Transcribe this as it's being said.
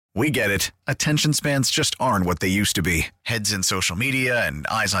We get it. Attention spans just aren't what they used to be. Heads in social media and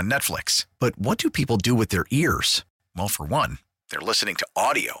eyes on Netflix. But what do people do with their ears? Well, for one, they're listening to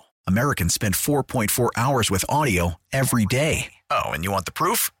audio. Americans spend 4.4 hours with audio every day. Oh, and you want the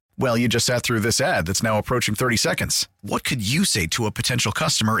proof? Well, you just sat through this ad that's now approaching 30 seconds. What could you say to a potential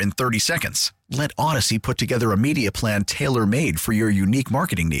customer in 30 seconds? Let Odyssey put together a media plan tailor-made for your unique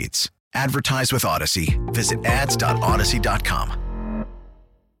marketing needs. Advertise with Odyssey. Visit ads.odyssey.com.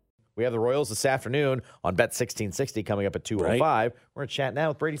 We have the Royals this afternoon on Bet 1660 coming up at 2:05. Right. We're going to chat now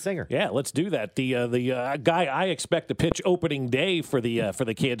with Brady Singer. Yeah, let's do that. The guy I expect to pitch opening day for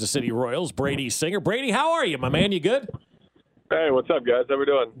the Kansas City Royals, Brady Singer. Brady, how are you, my man? You good? Hey, what's up, guys? How we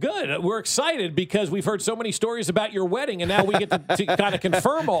doing? Good. We're excited because we've heard so many stories about your wedding, and now we get to kind of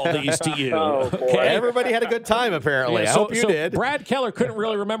confirm all these to you. Oh, boy. Okay? Everybody had a good time, apparently. Yeah, I hope you did. Brad Keller couldn't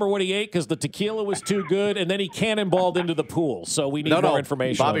really remember what he ate because the tequila was too good, and then he cannonballed into the pool. So we need more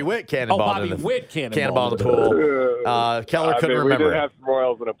information. Bobby Witt cannonballed in the pool. Keller couldn't remember. We did have some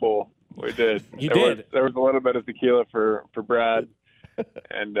Royals in a pool. We did. There was a little bit of tequila for Brad,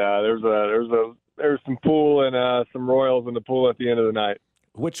 and there was some pool and some Royals in the pool at the end of the night.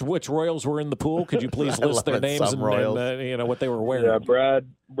 Which Royals were in the pool? Could you please list their names and what they were wearing? Yeah,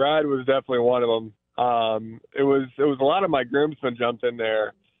 Brad was definitely one of them. It was a lot of my groomsmen jumped in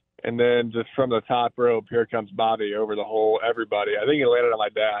there, and then just from the top rope, here comes Bobby over the whole everybody. I think he landed on my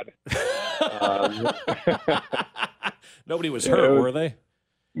dad. Nobody was hurt, were they?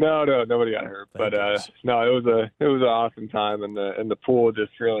 No, nobody got hurt. But no, it was an awesome time, and the pool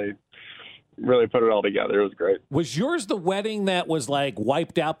just really put it all together. It was great. Was yours the wedding that was like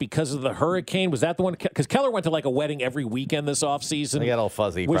wiped out because of the hurricane? Was that the one? Because Keller went to like a wedding every weekend this offseason. They got all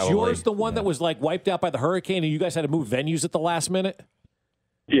fuzzy. Was probably. Yours the one that was like wiped out by the hurricane and you guys had to move venues at the last minute?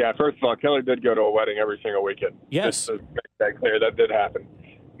 Yeah, first of all, Keller did go to a wedding every single weekend. Yes. Just to make that clear, that did happen.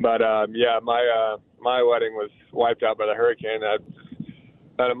 But, yeah, my wedding was wiped out by the hurricane.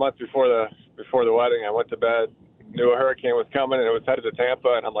 About a month before the wedding, I went to bed, knew a hurricane was coming, and it was headed to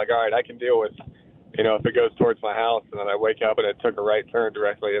Tampa, and I'm like, all right, I can deal with, if it goes towards my house. And then I wake up, and it took a right turn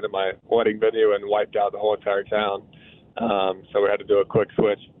directly into my wedding venue and wiped out the whole entire town. So we had to do a quick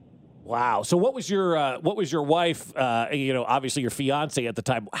switch. Wow. So what was your wife, obviously your fiance at the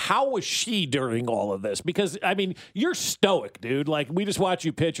time, how was she during all of this? Because, I mean, you're stoic, dude. Like, we just watch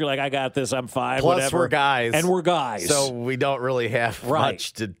you pitch. You're like, I got this. I'm fine. Plus, whatever. we're guys. And we're guys. So we don't really have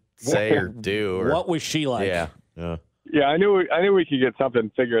much to say or do. What was she like? Yeah. Yeah, I knew we could get something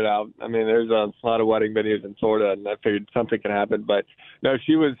figured out. I mean, there's a lot of wedding venues in Florida, and I figured something could happen. But no,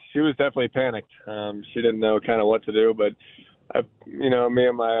 she was definitely panicked. She didn't know kind of what to do. But I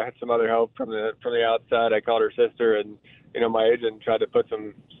had some other help from the outside. I called her sister, and my agent tried to put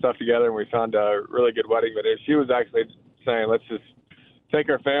some stuff together, and we found a really good wedding venue. She was actually saying, let's just take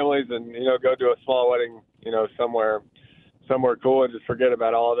our families and go do a small wedding, somewhere cool, and just forget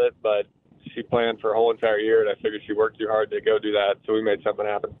about all of it. But she planned for a whole entire year, and I figured she worked too hard to go do that, so we made something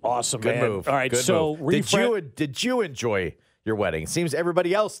happen. Awesome, Good man. move. All right, Good so move. Did you enjoy your wedding? Seems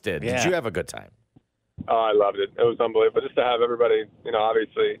everybody else did. Yeah. Did you have a good time? Oh, I loved it. It was unbelievable. Just to have everybody,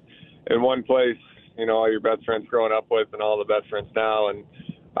 obviously in one place, all your best friends growing up with and all the best friends now, and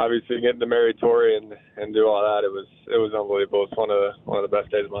obviously getting to marry Tori and do all that, it was unbelievable. It's one of the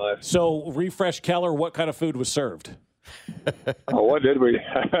best days of my life. So, refresh Keller, what kind of food was served? Oh, what did we?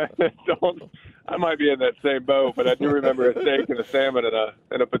 I might be in that same boat, but I do remember a steak and a salmon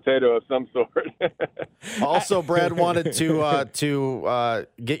and a potato of some sort. Also, Brad wanted to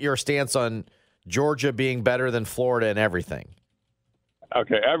get your stance on Georgia being better than Florida in everything.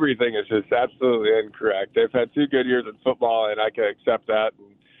 Okay, everything is just absolutely incorrect. They've had 2 good years in football, and I can accept that.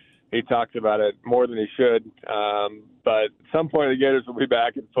 And he talks about it more than he should. But at some point, the Gators will be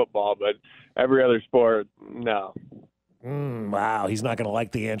back in football, but every other sport, no. Wow, he's not going to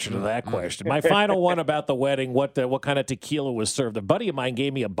like the answer to that question. My final one about the wedding, what kind of tequila was served? A buddy of mine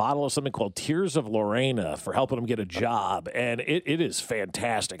gave me a bottle of something called Tears of Lorena for helping him get a job, and it is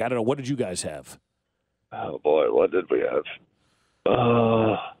fantastic. I don't know. What did you guys have? Oh, boy, what did we have?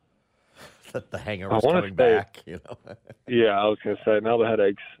 The hangover's coming back, Yeah, I was going to say, now the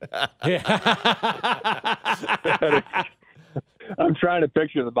headaches. I'm trying to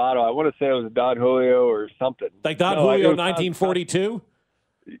picture the bottle. I want to say it was a Don Julio or something. Like Don Julio 1942?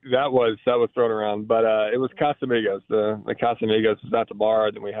 That was thrown around, but it was Casamigos. The Casamigos was at the bar,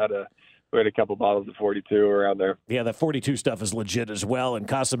 and then we had a couple bottles of 42 around there. Yeah, that 42 stuff is legit as well, and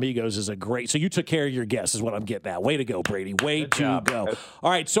Casamigos is a great. So you took care of your guests, is what I'm getting at. Way to go, Brady. Way to go.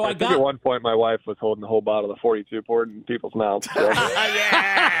 All right, so I think at one point my wife was holding the whole bottle of 42 poured in people's mouths. So.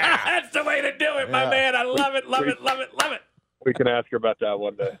 Yeah, that's the way to do it, my man. I love it, love it, love it, love it. We can ask her about that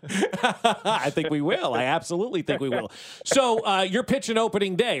one day. I think we will. I absolutely think we will. So you're pitching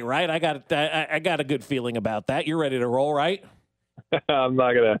opening day, right? I got a good feeling about that. You're ready to roll, right? I'm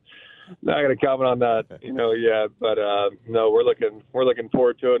not gonna comment on that, yet. But no, we're looking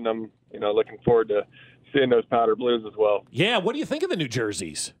forward to it, and I'm looking forward to seeing those powder blues as well. Yeah. What do you think of the New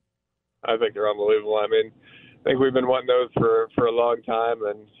Jerseys? I think they're unbelievable. I mean, I think we've been wanting those for a long time,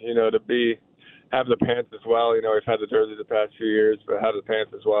 and to have the pants as well. We've had the jerseys the past few years, but have the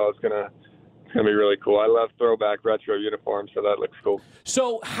pants as well. It's gonna be really cool. I love throwback retro uniforms, so that looks cool.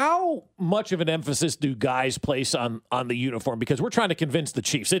 So how much of an emphasis do guys place on the uniform? Because we're trying to convince the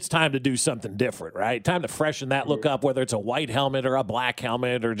Chiefs it's time to do something different, right? Time to freshen that look up, whether it's a white helmet or a black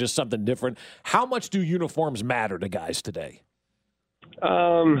helmet or just something different. How much do uniforms matter to guys today?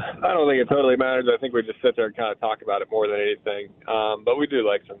 I don't think it totally matters. I think we just sit there and kind of talk about it more than anything. But we do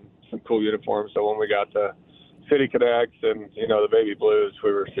like some cool uniforms. So when we got the City Connects and, the Baby Blues,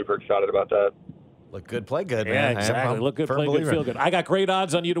 we were super excited about that. Look good, play good, Yeah, man. exactly. Look good, play good, feel good. I got great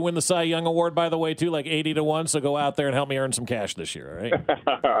odds on you to win the Cy Young Award, by the way, too, like 80-1. So go out there and help me earn some cash this year, all right?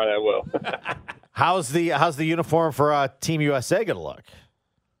 All right, I will. How's the uniform for Team USA going to look?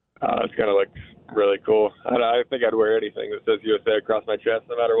 It's going to look really cool. I think I'd wear anything that says USA across my chest,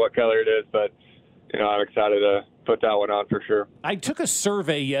 no matter what color it is. But, I'm excited to put that one on for sure. I took a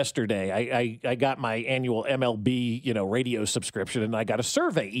survey yesterday. I got my annual MLB, radio subscription, and I got a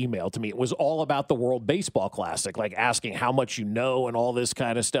survey emailed to me. It was all about the World Baseball Classic, like asking how much you know and all this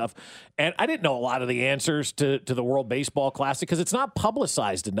kind of stuff. And I didn't know a lot of the answers to the World Baseball Classic because it's not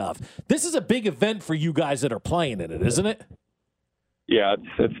publicized enough. This is a big event for you guys that are playing in it, isn't it? Yeah,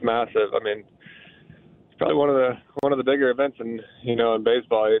 it's massive. I mean, it's probably one of the bigger events in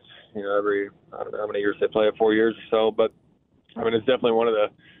baseball. It's every, I don't know how many years they play it, 4 years or so, but I mean it's definitely one of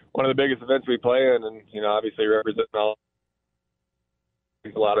the biggest events we play in, and obviously representing a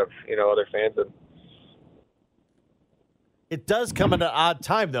lot of other fans. And it does come at an odd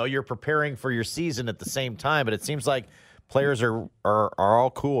time though. You're preparing for your season at the same time, but it seems like players are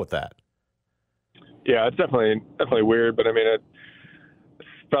all cool with that. Yeah, it's definitely weird, but I mean it's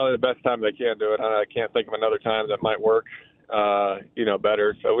probably the best time they can do it. I can't think of another time that might work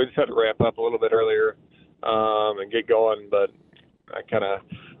better. So we just had to ramp up a little bit earlier and get going. But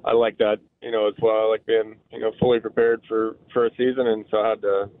I like that, as well. I like being, fully prepared for a season. And so I had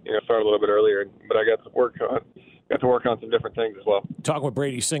to, start a little bit earlier. But I got to work on some different things as well. Talking with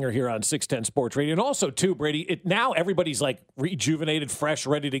Brady Singer here on 610 Sports Radio. And also, too, Brady, now everybody's like rejuvenated, fresh,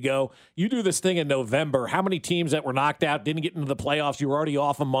 ready to go. You do this thing in November. How many teams that were knocked out, didn't get into the playoffs, you were already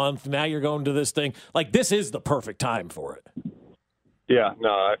off a month, now you're going to this thing. Like, this is the perfect time for it. Yeah, no,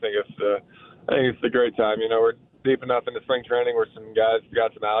 I think it's a great time. We're deep enough into spring training where some guys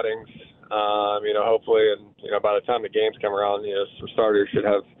got some outings, hopefully. And, by the time the games come around, some starters should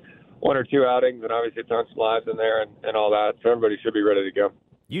have one or two outings, and obviously tons of lives in there and all that. So everybody should be ready to go.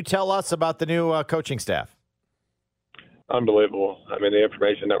 You tell us about the new coaching staff. Unbelievable. I mean, the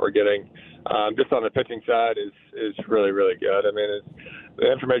information that we're getting just on the pitching side is really, really good. I mean, the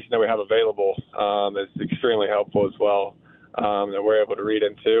information that we have available is extremely helpful as well, that we're able to read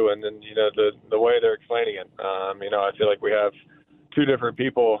into. And then, the way they're explaining it, I feel like we have two different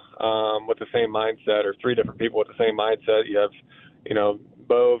people with the same mindset, or three different people with the same mindset. You have,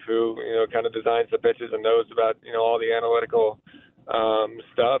 Bove, who kind of designs the pitches and knows about all the analytical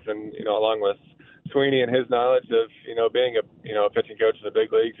stuff, and along with Sweeney and his knowledge of being a pitching coach in the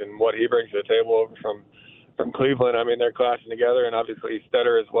big leagues and what he brings to the table over from Cleveland. I mean, they're clashing together, and obviously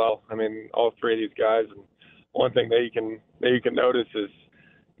Stetter as well. I mean, all three of these guys. And one thing that you can notice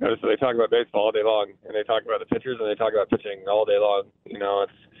that they talk about baseball all day long, and they talk about the pitchers, and they talk about pitching all day long.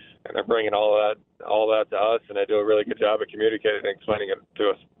 And they're bringing all that to us, and they do a really good job of communicating and explaining it to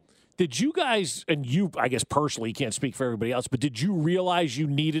us. Did you guys, and you, I guess personally, can't speak for everybody else, but did you realize you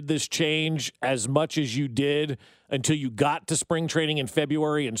needed this change as much as you did until you got to spring training in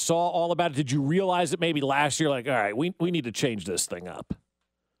February and saw all about it? Did you realize that maybe last year, like, all right, we need to change this thing up?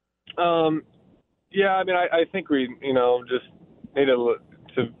 Yeah, I mean, I think we, just needed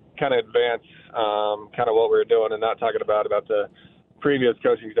to kind of advance kind of what we were doing and not talking about the previous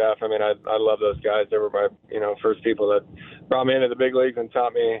coaching staff. I mean, I love those guys. They were my, first people that brought me into the big leagues and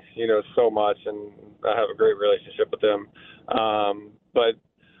taught me, so much, and I have a great relationship with them. But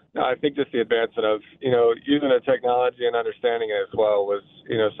no, I think just the advancement of, using the technology and understanding it as well was,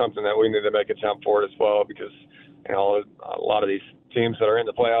 something that we need to make a jump forward as well, because, a lot of these teams that are in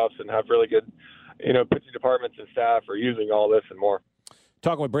the playoffs and have really good, pitching departments and staff are using all this and more.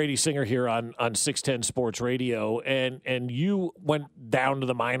 Talking with Brady Singer here on 610 Sports Radio, and you went down to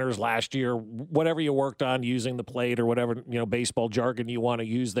the minors last year, whatever you worked on using the plate or whatever, baseball jargon you want to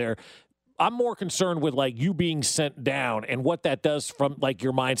use there. I'm more concerned with like you being sent down and what that does from like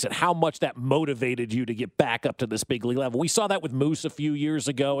your mindset, how much that motivated you to get back up to this big league level. We saw that with Moose a few years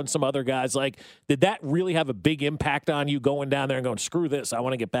ago and some other guys. Like, did that really have a big impact on you going down there and going, screw this, I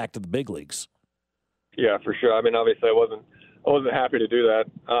want to get back to the big leagues? Yeah, for sure. I mean, obviously I wasn't happy to do that.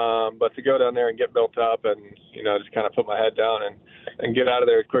 But to go down there and get built up and, just kind of put my head down and get out of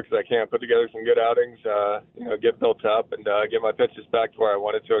there as quick as I can, put together some good outings, get built up and get my pitches back to where I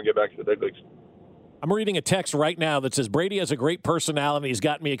wanted to and get back to the big leagues. I'm reading a text right now that says Brady has a great personality. He's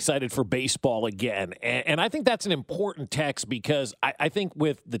got me excited for baseball again. And I think that's an important text because I think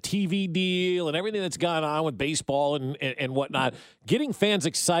with the TV deal and everything that's gone on with baseball and whatnot, getting fans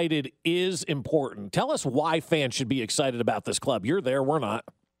excited is important. Tell us why fans should be excited about this club. You're there. We're not.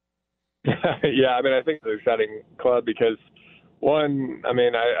 Yeah, I mean, I think it's an exciting club because, one, I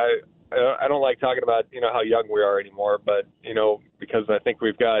mean, I don't like talking about, how young we are anymore, but, because I think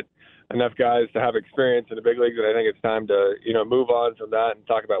we've got enough guys to have experience in the big leagues, and I think it's time to, move on from that and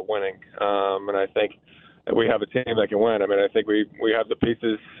talk about winning. And I think that we have a team that can win. I mean, I think we have the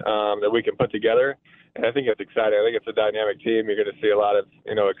pieces that we can put together, and I think it's exciting. I think it's a dynamic team. You're going to see a lot of,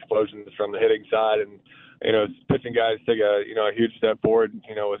 explosions from the hitting side, and, pitching guys take a huge step forward,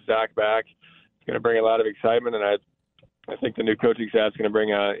 with Zach back. It's going to bring a lot of excitement, and I think the new coaching staff is going to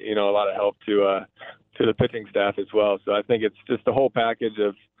bring a lot of help to the pitching staff as well. So I think it's just the whole package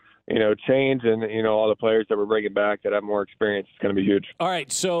of, change and, all the players that we're bringing back that have more experience is going to be huge. All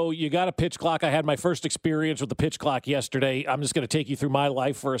right, so you got a pitch clock. I had my first experience with the pitch clock yesterday. I'm just going to take you through my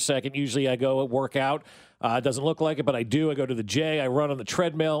life for a second. Usually I go work out. It doesn't look like it, but I do. I go to the J. I run on the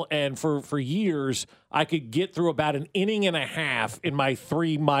treadmill, and for years I could get through about an inning and a half in my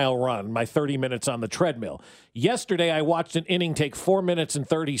 3-mile run, my 30 minutes on the treadmill. Yesterday I watched an inning take 4 minutes and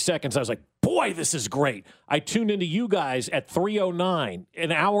 30 seconds. I was like, boy, this is great. I tuned into you guys at 3:09.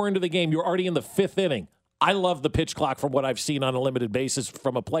 An hour into the game, you're already in the 5th inning. I love the pitch clock from what I've seen on a limited basis.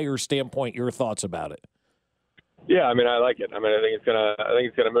 From a player's standpoint, your thoughts about it? Yeah, I mean, I like it. I mean, I think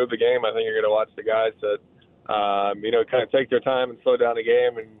it's gonna move the game. I think you're gonna watch the guys that, kind of take their time and slow down the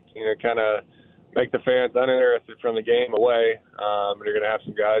game, and kind of make the fans uninterested from the game away. And you're gonna have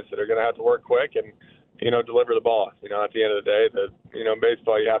some guys that are gonna have to work quick and deliver the ball. At the end of the day, in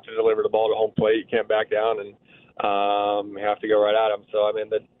baseball, you have to deliver the ball to home plate. You can't back down, and you have to go right at them. So I mean,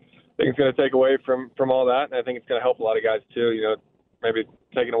 I think it's going to take away from all that, and I think it's going to help a lot of guys too. Maybe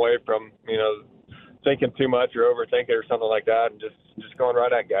taking away from thinking too much or overthinking or something like that, and just going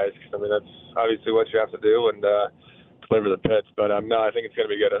right at guys. I mean, that's obviously what you have to do and deliver the pitch. But no, I think it's going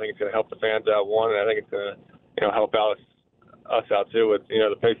to be good. I think it's going to help the fans out, one, and I think it's going to help us out too with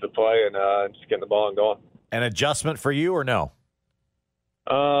the pace of play and just getting the ball and going. An adjustment for you or no?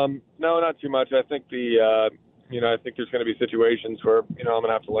 No, not too much. I think I think there's going to be situations where I'm going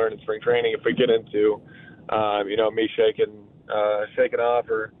to have to learn in spring training if we get into me shaking off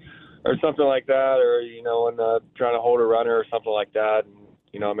or something like that, or and trying to hold a runner or something like that,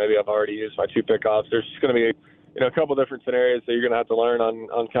 and maybe I've already used my 2 pickoffs. There's just going to be a couple different scenarios that you're going to have to learn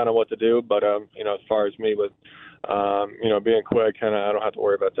on kind of what to do. But as far as me with being quick, kind of I don't have to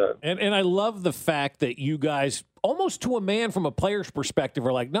worry about that. And I love the fact that you guys, almost to a man from a player's perspective,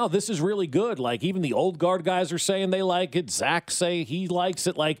 are like, no, this is really good. Like, even the old guard guys are saying they like it. Zach say he likes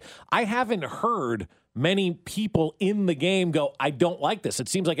it. Like, I haven't heard many people in the game go, I don't like this. It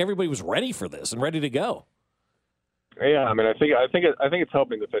seems like everybody was ready for this and ready to go. Yeah, I mean, I think it's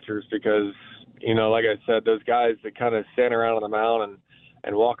helping the pitchers because, like I said, those guys that kind of stand around on the mound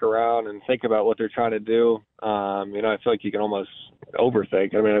and walk around and think about what they're trying to do, I feel like you can almost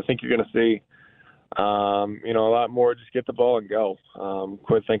overthink. I mean, I think you're going to see, a lot more just get the ball and go.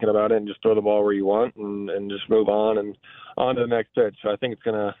 Quit thinking about it and just throw the ball where you want and just move on and on to the next pitch. So I think it's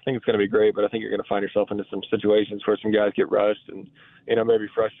gonna be great, but I think you're gonna find yourself into some situations where some guys get rushed and maybe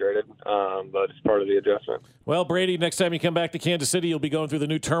frustrated. But it's part of the adjustment. Well, Brady, next time you come back to Kansas City, you'll be going through the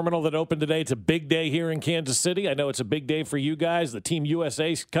new terminal that opened today. It's a big day here in Kansas City. I know it's a big day for you guys. The Team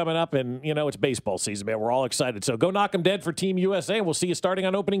USA's coming up, and it's baseball season, man. We're all excited. So go knock 'em dead for Team USA, and we'll see you starting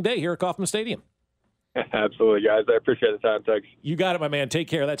on opening day here at Kauffman Stadium. Absolutely, guys. I appreciate the time. Thanks. You got it, my man. Take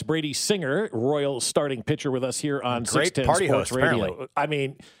care. That's Brady Singer, Royal starting pitcher with us here on 610 party Sports host, Radio. apparently. I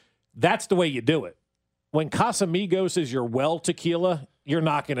mean, that's the way you do it. When Casamigos is your well tequila, you're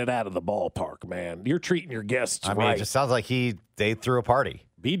knocking it out of the ballpark, man. You're treating your guests I mean, right. it just sounds like they threw a party.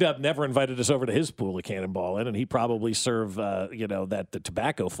 B-Dub never invited us over to his pool of Cannonball in, and he probably served, the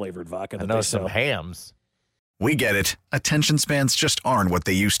tobacco-flavored vodka. I know some hams. We get it. Attention spans just aren't what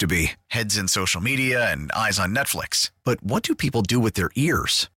they used to be. Heads in social media and eyes on Netflix. But what do people do with their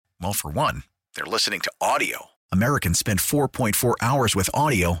ears? Well, for one, they're listening to audio. Americans spend 4.4 hours with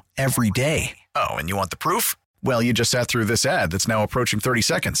audio every day. Oh, and you want the proof? Well, you just sat through this ad that's now approaching 30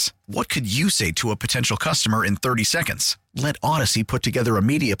 seconds. What could you say to a potential customer in 30 seconds? Let Odyssey put together a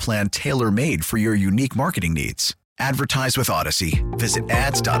media plan tailor-made for your unique marketing needs. Advertise with Odyssey. Visit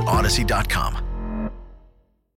ads.odyssey.com.